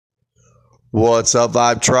What's up,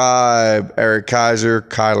 Vibe Tribe? Eric Kaiser,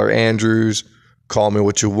 Kyler Andrews. Call me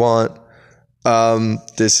what you want.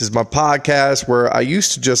 This is my podcast where I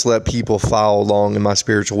used to just let people follow along in my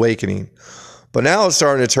spiritual awakening. But now it's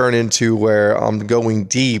starting to turn into where I'm going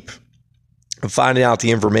deep and finding out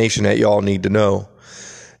the information that y'all need to know.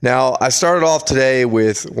 Now, I started off today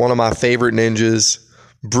with one of my favorite ninjas,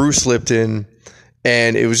 Bruce Lipton.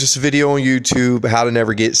 And it was just a video on YouTube, how to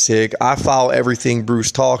never get sick. I follow everything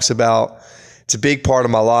Bruce talks about. It's a big part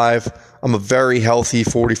of my life. I'm a very healthy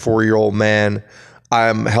 44-year-old man.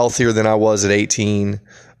 I'm healthier than I was at 18.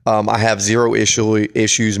 I have zero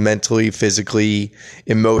issues mentally, physically,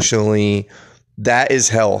 emotionally. That is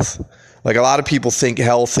health. Like a lot of people think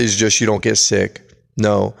health is just you don't get sick.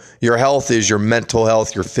 No, your health is your mental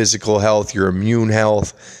health, your physical health, your immune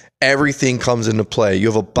health. Everything comes into play. You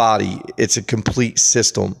have a body. It's a complete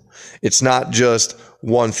system. It's not just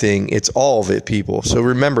one thing. It's all of it, people. So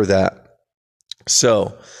remember that.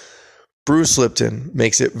 So Bruce Lipton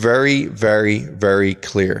makes it very, very, very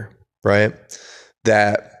clear, right?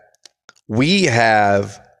 That we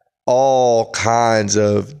have all kinds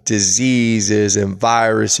of diseases and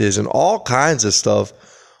viruses and all kinds of stuff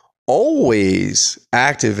always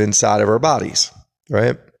active inside of our bodies,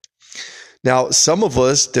 right? Now, some of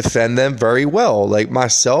us defend them very well. Like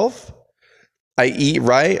myself, I eat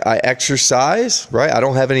right, I exercise, right? I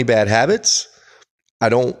don't have any bad habits. I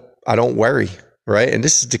don't worry, right? And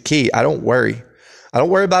this is the key. I don't worry. I don't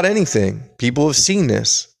worry about anything. People have seen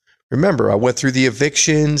this. Remember, I went through the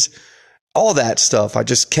evictions, all that stuff. I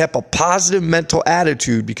just kept a positive mental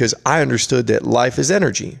attitude because I understood that life is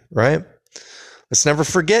energy, right? Let's never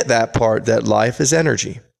forget that part, that life is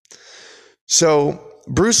energy. So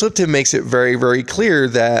Bruce Lipton makes it very, very clear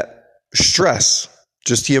that stress,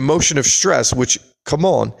 just the emotion of stress, which, come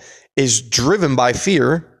on, is driven by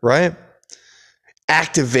fear, right?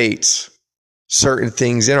 Activates certain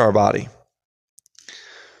things in our body.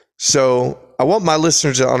 So I want my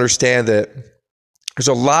listeners to understand that there's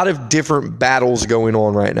a lot of different battles going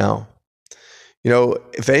on right now. You know,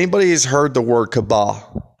 if anybody has heard the word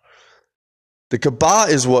Cabal, the Cabal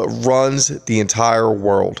is what runs the entire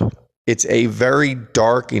world. It's a very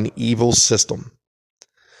dark and evil system.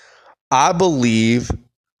 I believe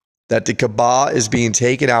that the Cabal is being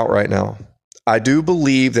taken out right now. I do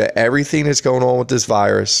believe that everything that's going on with this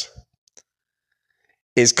virus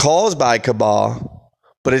is caused by Cabal,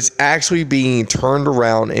 but it's actually being turned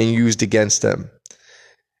around and used against them.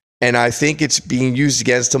 And I think it's being used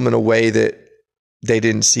against them in a way that they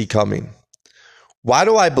didn't see coming. Why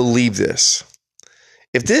do I believe this?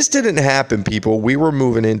 If this didn't happen, people, we were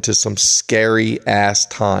moving into some scary ass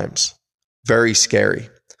times. Very scary.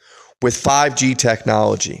 With 5G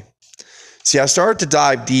technology. See, I started to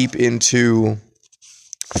dive deep into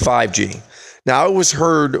 5G. Now, I always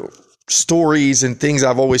heard stories and things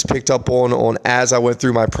I've always picked up on as I went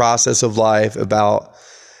through my process of life about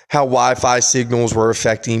how Wi-Fi signals were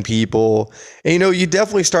affecting people. And, you know, you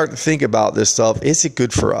definitely start to think about this stuff. Is it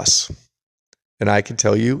good for us? And I can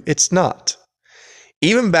tell you it's not.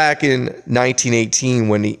 Even back in 1918,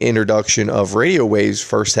 when the introduction of radio waves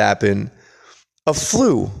first happened, a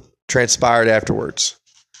flu transpired afterwards.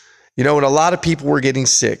 You know, and a lot of people were getting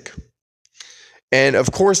sick. And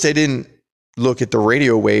of course, they didn't look at the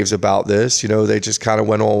radio waves about this. You know, they just kind of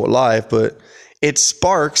went on with life, but it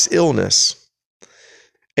sparks illness.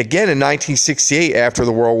 Again, in 1968, after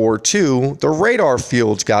the World War II, the radar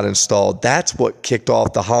fields got installed. That's what kicked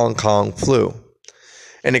off the Hong Kong flu.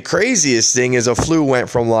 And the craziest thing is a flu went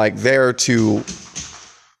from like there to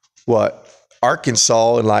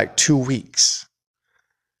Arkansas in like 2 weeks.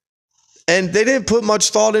 And they didn't put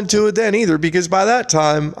much thought into it then either, because by that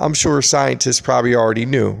time, I'm sure scientists probably already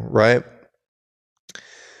knew, right?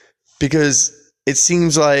 Because it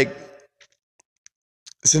seems like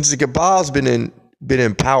since the Cabal's been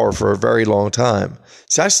in power for a very long time.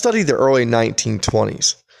 So I studied the early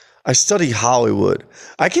 1920s. I study Hollywood.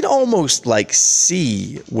 I can almost like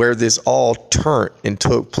see where this all turned and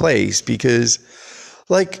took place because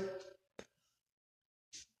like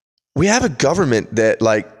we have a government that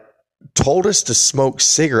like told us to smoke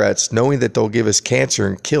cigarettes knowing that they'll give us cancer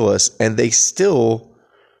and kill us, and they still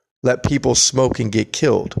let people smoke and get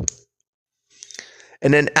killed.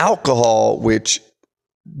 And then alcohol, which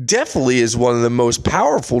definitely is one of the most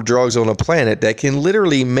powerful drugs on the planet that can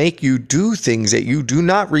literally make you do things that you do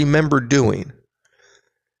not remember doing.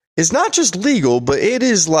 It's not just legal, but it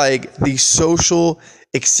is like the social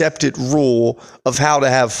accepted rule of how to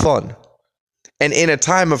have fun. And in a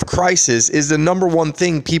time of crisis is the number one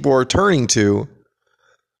thing people are turning to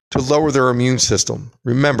lower their immune system.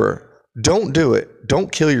 Remember, don't do it.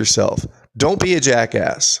 Don't kill yourself. Don't be a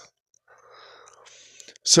jackass.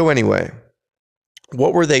 So anyway,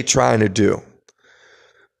 what were they trying to do?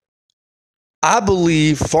 I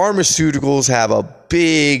believe pharmaceuticals have a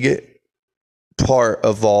big part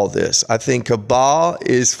of all this. I think cabal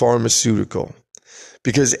is pharmaceutical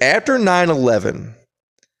because after 9/11,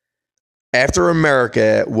 after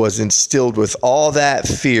America was instilled with all that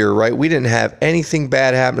fear, right? We didn't have anything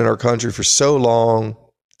bad happen in our country for so long.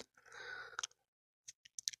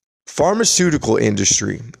 Pharmaceutical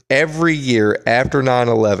industry every year after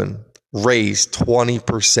 9/11 raised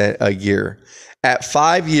 20% a year. At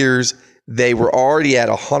 5 years, they were already at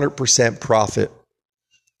 100% profit.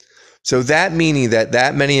 So that meaning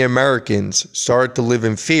that many Americans started to live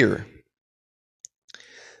in fear.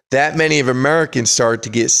 That many of Americans started to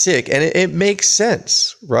get sick. And it makes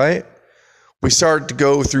sense, right? We started to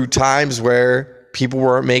go through times where people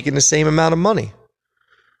weren't making the same amount of money,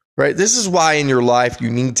 right? This is why in your life you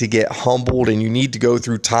need to get humbled and you need to go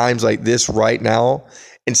through times like this right now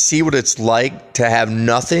and see what it's like to have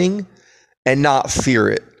nothing and not fear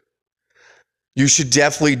it. You should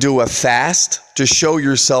definitely do a fast to show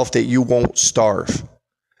yourself that you won't starve,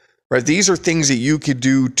 right? These are things that you could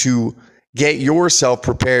do to get yourself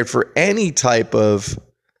prepared for any type of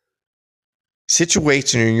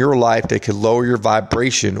situation in your life that could lower your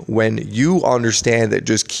vibration when you understand that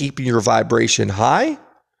just keeping your vibration high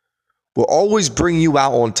will always bring you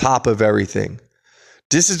out on top of everything.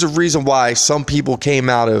 This is the reason why some people came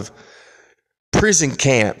out of prison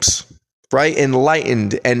camps, right?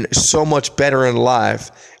 Enlightened and so much better in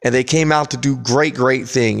life. And they came out to do great, great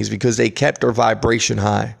things because they kept their vibration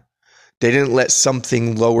high. They didn't let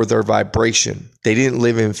something lower their vibration. They didn't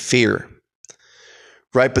live in fear,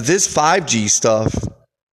 right? But this 5G stuff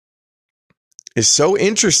is so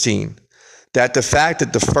interesting that the fact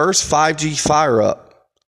that the first 5G fire up,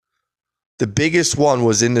 the biggest one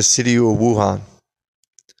was in the city of Wuhan.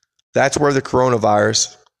 That's where the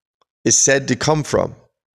coronavirus is said to come from.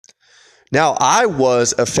 Now, I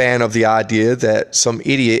was a fan of the idea that some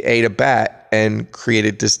idiot ate a bat and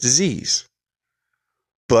created this disease.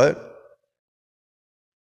 But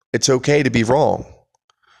it's okay to be wrong.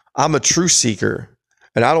 I'm a truth seeker,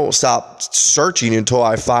 and I don't stop searching until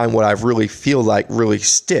I find what I really feel like really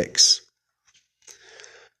sticks.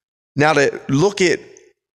 Now, to look at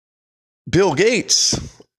Bill Gates,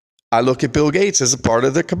 I look at Bill Gates as a part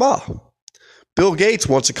of the cabal. Bill Gates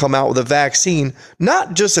wants to come out with a vaccine,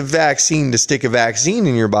 not just a vaccine to stick a vaccine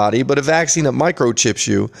in your body, but a vaccine that microchips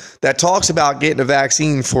you, that talks about getting a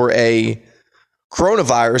vaccine for a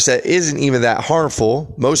coronavirus that isn't even that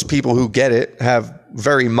harmful. Most people who get it have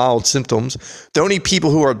very mild symptoms. The only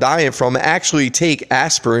people who are dying from it actually take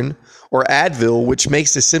aspirin or Advil, which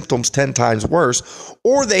makes the symptoms 10 times worse,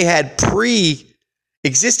 or they had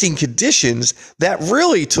pre-existing conditions that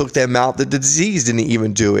really took them out. The disease didn't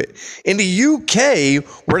even do it. In the UK,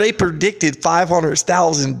 where they predicted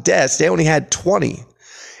 500,000 deaths, they only had 20.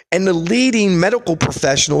 And the leading medical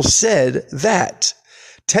professionals said that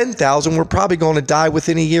 10,000 were probably going to die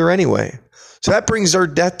within a year anyway. So that brings their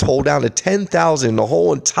death toll down to 10,000 in the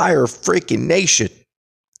whole entire freaking nation.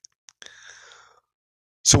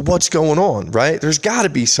 So what's going on, right? There's got to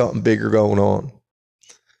be something bigger going on,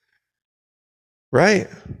 right?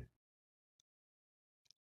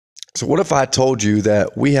 So what if I told you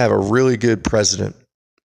that we have a really good president?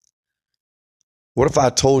 What if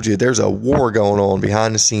I told you there's a war going on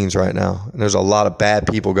behind the scenes right now, and there's a lot of bad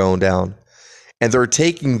people going down? And they're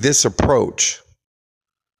taking this approach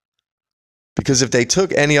because if they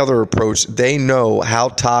took any other approach, they know how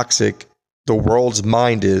toxic the world's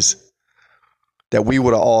mind is, that we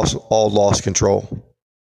would have all lost control.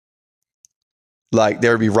 Like,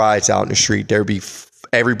 there would be riots out in the street. There would be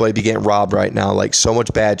everybody be getting robbed right now. Like, so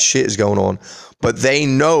much bad shit is going on. But they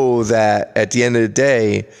know that at the end of the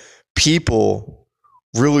day, people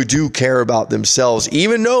really do care about themselves,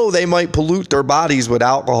 even though they might pollute their bodies with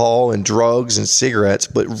alcohol and drugs and cigarettes.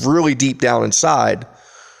 But really deep down inside,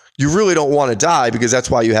 you really don't want to die because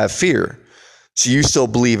that's why you have fear. So you still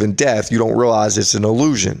believe in death. You don't realize it's an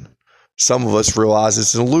illusion. Some of us realize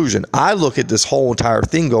it's an illusion. I look at this whole entire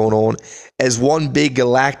thing going on as one big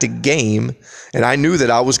galactic game, and I knew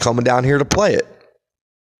that I was coming down here to play it.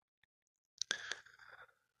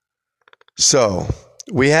 So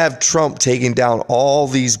we have Trump taking down all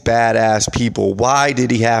these badass people. Why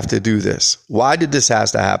did he have to do this? Why did this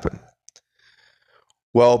have to happen?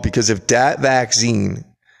 Well, because if that vaccine,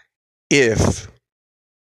 if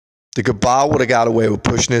the cabal would have got away with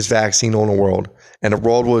pushing this vaccine on the world, and the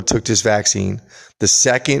world would have took this vaccine, the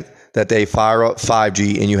second that they fire up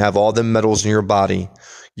 5G and you have all the metals in your body,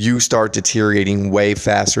 you start deteriorating way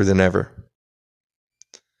faster than ever.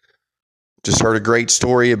 Just heard a great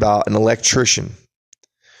story about an electrician.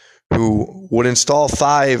 who would install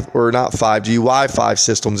 5G, Wi-Fi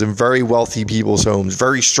systems in very wealthy people's homes,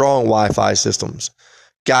 very strong Wi-Fi systems.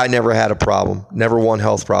 Guy never had a problem, never one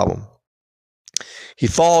health problem. He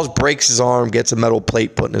falls, breaks his arm, gets a metal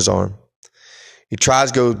plate put in his arm. He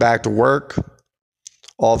tries to go back to work.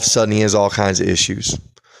 All of a sudden, he has all kinds of issues.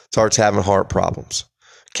 Starts having heart problems.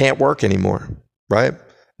 Can't work anymore, right?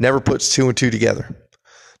 Never puts two and two together.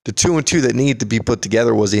 The two and two that needed to be put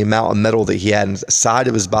together was the amount of metal that he had inside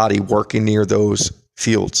of his body working near those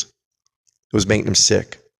fields. It was making him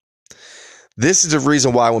sick. This is the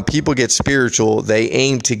reason why when people get spiritual, they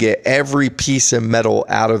aim to get every piece of metal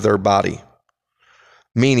out of their body.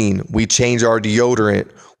 Meaning, we change our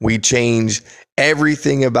deodorant. We change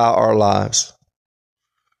everything about our lives.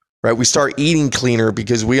 Right? We start eating cleaner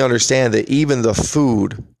because we understand that even the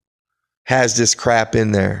food has this crap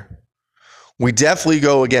in there. We definitely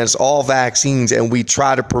go against all vaccines, and we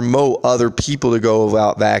try to promote other people to go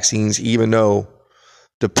without vaccines, even though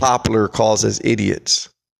the popular calls us idiots.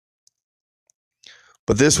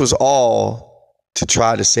 But this was all to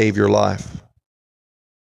try to save your life.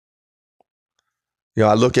 You know,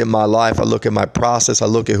 I look at my life, I look at my process, I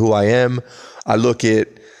look at who I am, I look at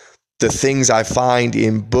the things I find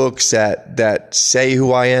in books that say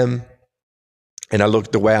who I am, and I look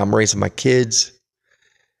at the way I'm raising my kids,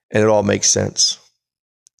 and it all makes sense.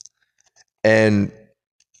 And,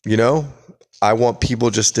 you know, I want people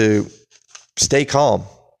just to stay calm.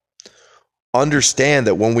 Understand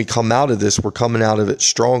that when we come out of this, we're coming out of it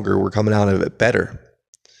stronger. We're coming out of it better.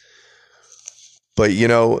 But, you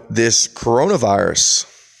know, this coronavirus,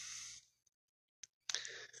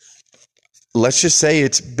 let's just say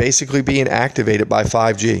it's basically being activated by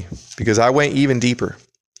 5G, because I went even deeper.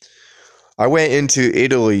 I went into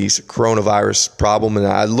Italy's coronavirus problem, and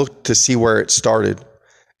I looked to see where it started.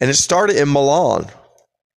 And it started in Milan.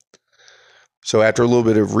 So after a little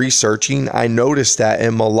bit of researching, I noticed that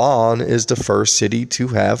in Milan is the first city to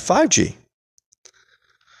have 5G.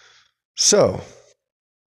 So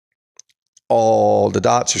all the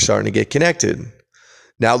dots are starting to get connected.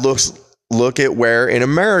 Now look at where in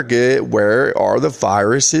America, where are the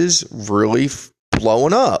viruses really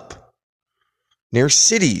blowing up? Near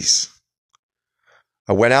cities.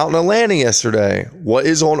 I went out in Atlanta yesterday. What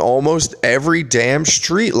is on almost every damn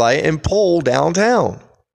street light and pole downtown?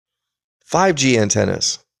 5G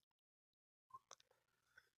antennas.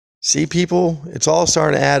 See, people, it's all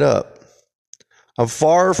starting to add up. I'm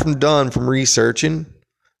far from done from researching.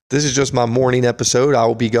 This is just my morning episode. I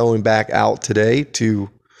will be going back out today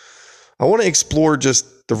I want to explore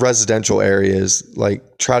just the residential areas,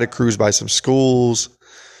 like try to cruise by some schools,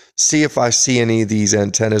 see if I see any of these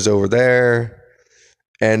antennas over there,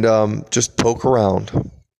 and just poke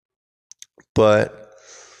around. But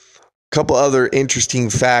a couple other interesting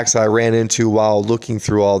facts I ran into while looking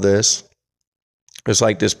through all this. It's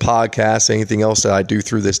like this podcast, anything else that I do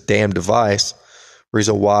through this damn device.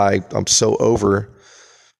 Reason why I'm so over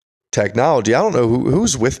technology. I don't know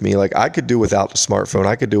who's with me. Like, I could do without the smartphone.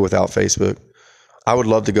 I could do without Facebook. I would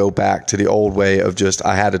love to go back to the old way of just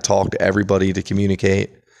I had to talk to everybody to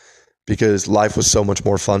communicate, because life was so much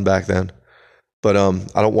more fun back then. But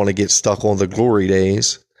I don't want to get stuck on the glory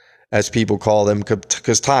days, as people call them,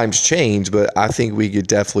 because times change. But I think we could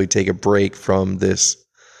definitely take a break from this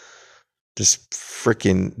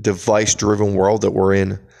freaking device-driven world that we're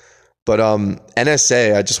in. But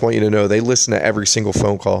NSA, I just want you to know, they listen to every single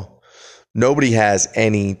phone call. Nobody has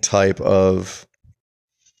any type of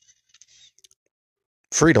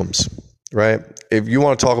freedoms, right? If you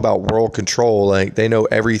want to talk about world control, like, they know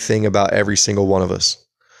everything about every single one of us.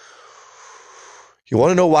 You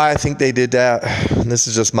want to know why I think they did that? And this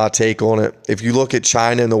is just my take on it. If you look at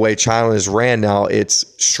China and the way China is ran now, it's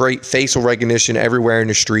straight facial recognition everywhere in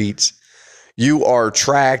the streets. You are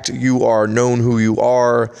tracked. You are known who you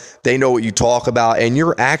are. They know what you talk about. And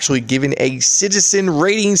you're actually given a citizen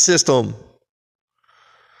rating system.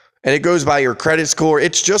 And it goes by your credit score.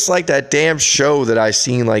 It's just like that damn show that I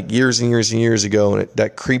seen like years and years and years ago. And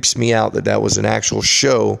that creeps me out that was an actual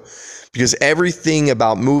show. Because everything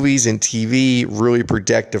about movies and TV really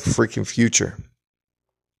predict the freaking future.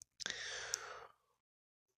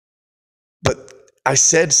 But I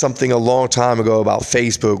said something a long time ago about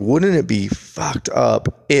Facebook. Wouldn't it be fucked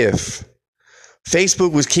up if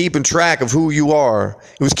Facebook was keeping track of who you are?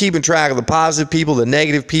 It was keeping track of the positive people, the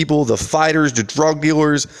negative people, the fighters, the drug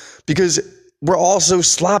dealers, because we're all so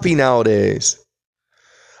sloppy nowadays.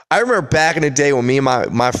 I remember back in the day when me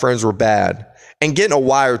and my friends were bad, and getting a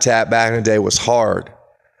wiretap back in the day was hard.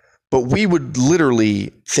 But we would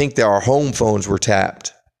literally think that our home phones were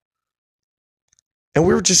tapped. And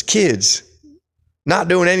we were just kids. not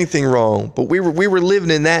doing anything wrong, but we were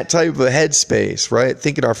living in that type of a headspace, right?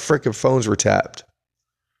 Thinking our freaking phones were tapped.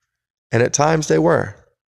 And at times they were,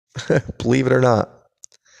 believe it or not.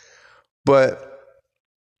 But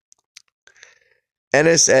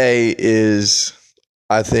NSA is,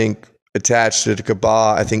 I think, attached to the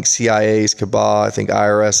cabal. I think CIA is cabal. I think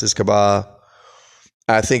IRS is cabal.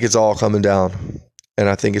 I think it's all coming down. And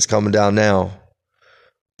I think it's coming down now.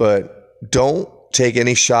 But don't take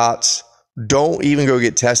any shots. Don't even go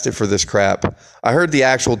get tested for this crap. I heard the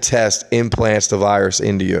actual test implants the virus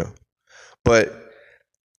into you. But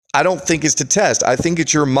I don't think it's to test. I think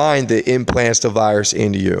it's your mind that implants the virus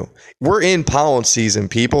into you. We're in pollen season,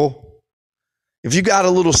 people. If you got a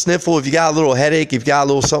little sniffle, if you got a little headache, if you got a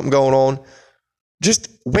little something going on, just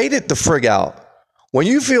wait it the frig out. When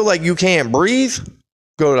you feel like you can't breathe,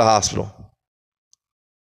 go to the hospital.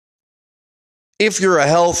 If you're a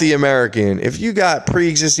healthy American, if you got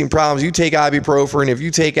pre-existing problems, you take ibuprofen, if you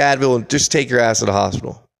take Advil, just take your ass to the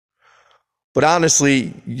hospital. But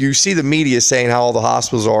honestly, you see the media saying how all the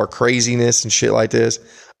hospitals are craziness and shit like this.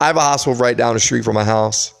 I have a hospital right down the street from my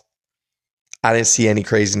house. I didn't see any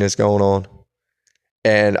craziness going on.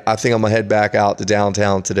 And I think I'm going to head back out to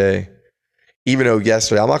downtown today. Even though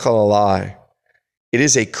yesterday, I'm not going to lie, it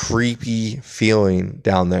is a creepy feeling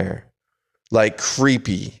down there. Like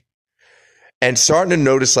creepy. And starting to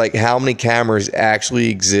notice like how many cameras actually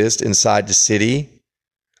exist inside the city.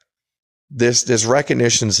 This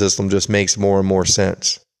recognition system just makes more and more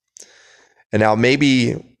sense. And now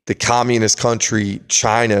maybe the communist country,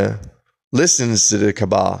 China, listens to the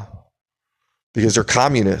cabal because they're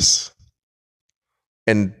communists.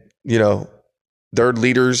 And, you know, their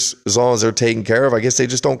leaders, as long as they're taken care of, I guess they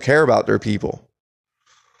just don't care about their people.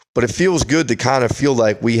 But it feels good to kind of feel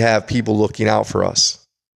like we have people looking out for us.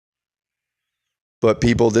 But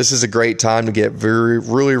people, this is a great time to get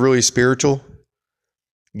really spiritual.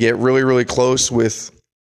 Get really close with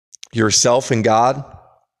yourself and God.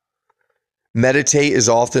 Meditate as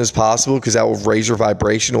often as possible because that will raise your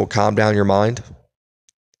vibration. It will calm down your mind.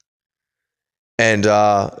 And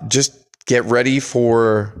just get ready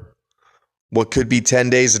for what could be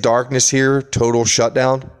 10 days of darkness here. Total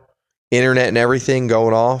shutdown. Internet and everything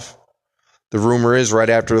going off. The rumor is right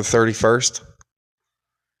after the 31st.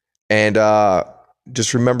 And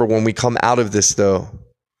just remember, when we come out of this, though,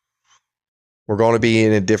 we're going to be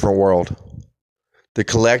in a different world. The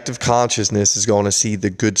collective consciousness is going to see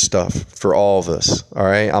the good stuff for all of us. All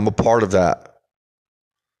right. I'm a part of that.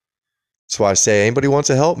 That's why I say, anybody wants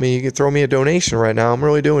to help me, you can throw me a donation right now. I'm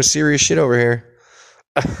really doing serious shit over here.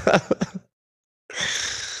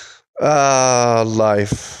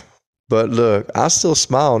 Life. But look, I'm still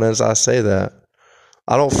smiling as I say that.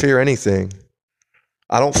 I don't fear anything.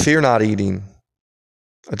 I don't fear not eating.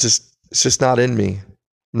 It's just not in me.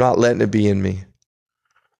 I'm not letting it be in me.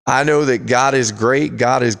 I know that God is great,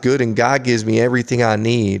 God is good, and God gives me everything I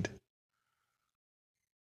need.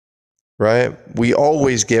 Right? We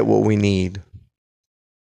always get what we need.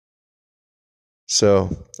 So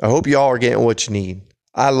I hope y'all are getting what you need.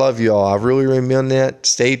 I love y'all. I really mean that.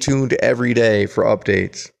 Stay tuned every day for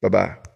updates. Bye-bye.